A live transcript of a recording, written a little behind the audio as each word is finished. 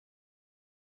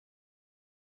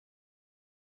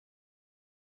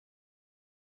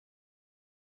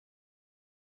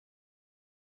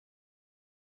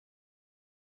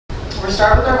to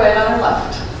start with our weight on our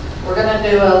left. We're going to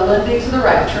do a Lindy to the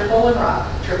right, triple and rock.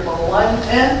 Triple 1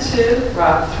 and 2,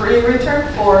 rock 3,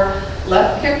 return 4,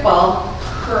 left kickball,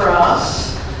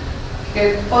 cross,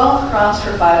 kickball, cross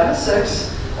for 5 and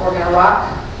 6. We're going to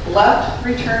rock left,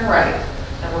 return right.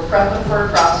 And we're prepping for a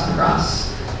cross and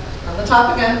cross. On the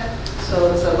top again.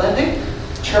 So it's a Lindy,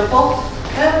 triple,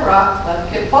 and rock,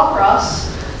 left kickball, cross,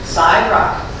 side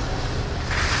rock.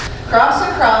 Cross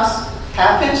and cross,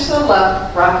 half inch to the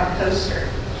left, rock and coaster.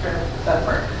 Turn that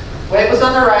part. Weight was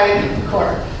on the right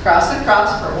corner. Cross and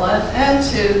cross for 1 and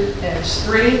 2, inch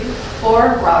 3, 4,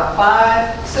 rock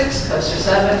 5, 6, coaster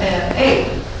 7 and 8.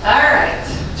 All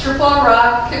right. Triple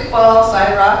rock, kickball,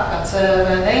 side rock on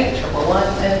 7, 8, triple 1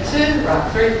 and 2,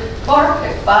 rock 3, 4,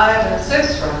 kick 5 and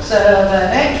 6, rock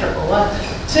 7, 8, triple 1,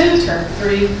 2, turn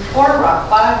 3, 4, rock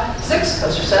 5, 6,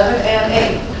 coaster 7 and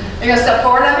 8. You're going to step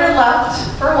forward on your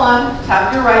left for 1,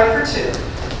 tap your right for 2.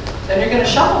 Then you're going to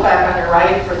shuffle back on your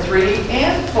right for 3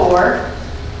 and 4.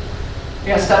 You're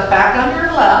going to step back on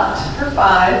your left for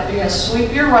 5. You're going to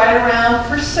sweep your right around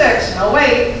for 6, no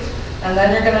weight. And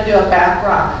then you're going to do a back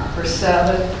rock for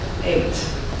 7, 8.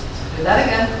 Do that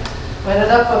again. We ended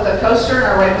up with a coaster and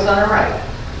our weight was on our right.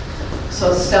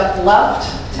 So step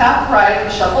left, tap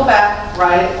right, shuffle back,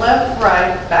 right,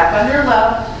 back on your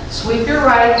left, sweep your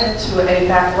right into a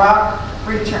back rock,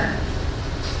 return.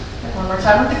 Okay, one more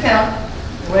time with the count.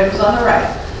 Your weight was on the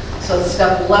right. So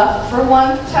step left for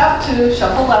 1, tap 2,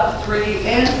 shuffle left 3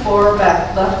 and 4,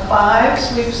 back left 5,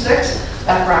 sweep 6,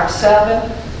 back rock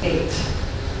 7, 8.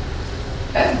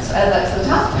 Okay, let's add that to the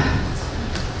top.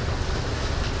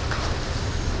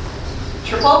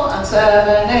 Triple on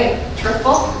 7, 8.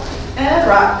 Triple and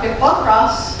rock, kickball,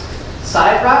 cross,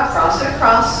 side rock, cross and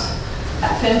cross,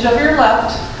 half hinge of your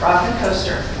left, rock and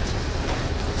coaster.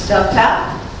 Step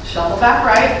tap, shuffle back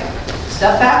right,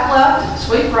 step back left,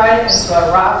 sweep right into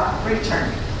a rock, return.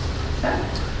 Okay.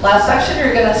 Last section,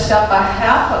 you're going to step a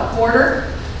half, a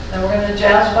quarter, then we're going to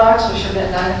jazz box. We should be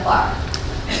at 9 o'clock.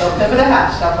 So pivot a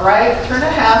half, step right, turn a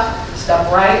half,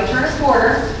 step right, turn a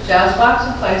quarter, jazz box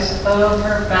in place,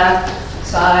 over, back,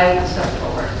 side, step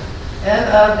forward. End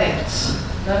of dance.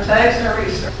 No tags, no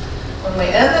restart. When we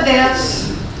end the dance,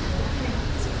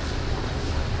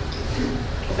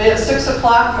 we'll be at 6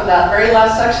 o'clock for that very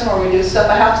last section where we do step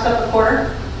a half, step a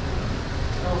quarter.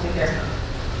 We'll be here.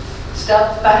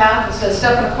 Step a half, instead of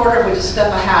step and a quarter, we just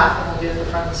step a half and we'll be at the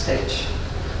front of the stage.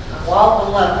 On wall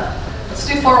 11. Let's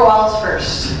do 4 walls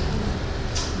first.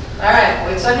 All right,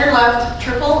 weights on your left,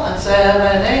 triple on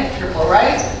 7, 8, triple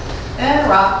right, and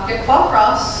rock, kickball,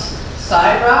 cross,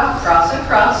 side rock, cross and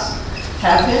cross,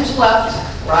 half hinge left,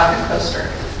 rock and coaster.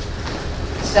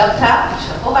 Step tap,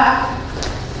 shuffle back,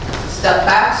 step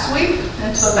back, sweep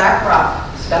into a back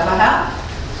rock. Step a half,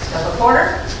 step a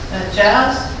quarter, and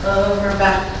jazz, over,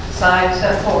 back, side,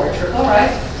 step forward, triple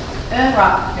right, and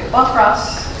rock, kickball,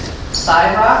 cross,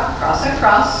 side rock, cross and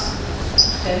cross,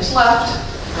 hinge left,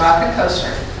 rock and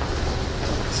coaster.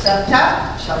 Step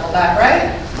tap, shuffle back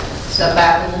right, step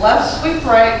back with left, sweep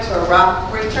right to a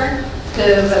rock, return,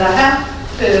 pivot a half,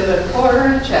 pivot a quarter,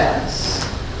 and jazz.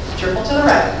 Triple to the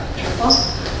right, triple,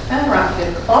 and rock,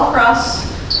 kickball, cross,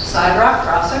 side rock,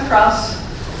 cross and cross,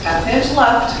 half hinge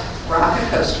left, rock and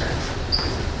coaster.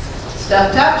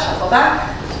 Step tap, shuffle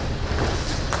back,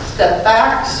 step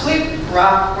back, sweep,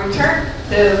 rock, return,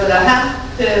 pivot a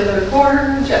half, pivot a quarter,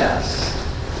 and jazz.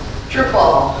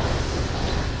 Triple,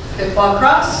 kickball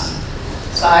cross,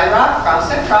 side rock,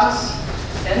 cross and cross,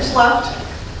 hinge left,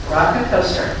 rock and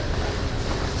coaster.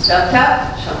 Step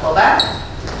tap, shuffle back,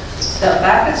 step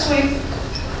back and sweep,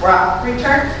 rock,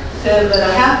 return, pivot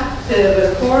a half,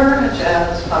 pivot a quarter, and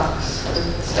jazz box.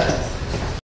 Step.